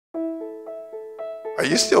Are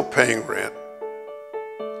you still paying rent?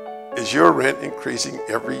 Is your rent increasing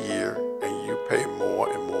every year and you pay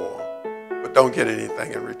more and more, but don't get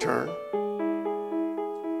anything in return?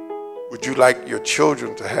 Would you like your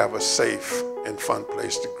children to have a safe and fun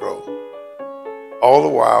place to grow, all the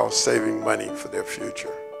while saving money for their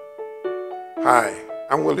future? Hi,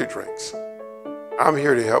 I'm Willie Drinks. I'm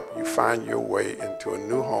here to help you find your way into a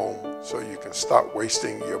new home so you can stop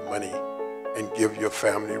wasting your money and give your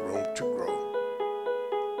family room to grow.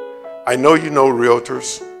 I know you know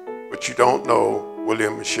realtors, but you don't know Willie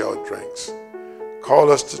and Michelle Drinks.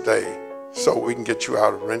 Call us today so we can get you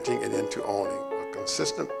out of renting and into owning. A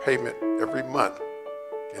consistent payment every month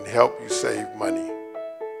can help you save money.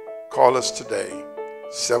 Call us today,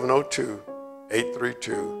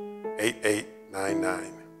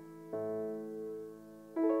 702-832-8899.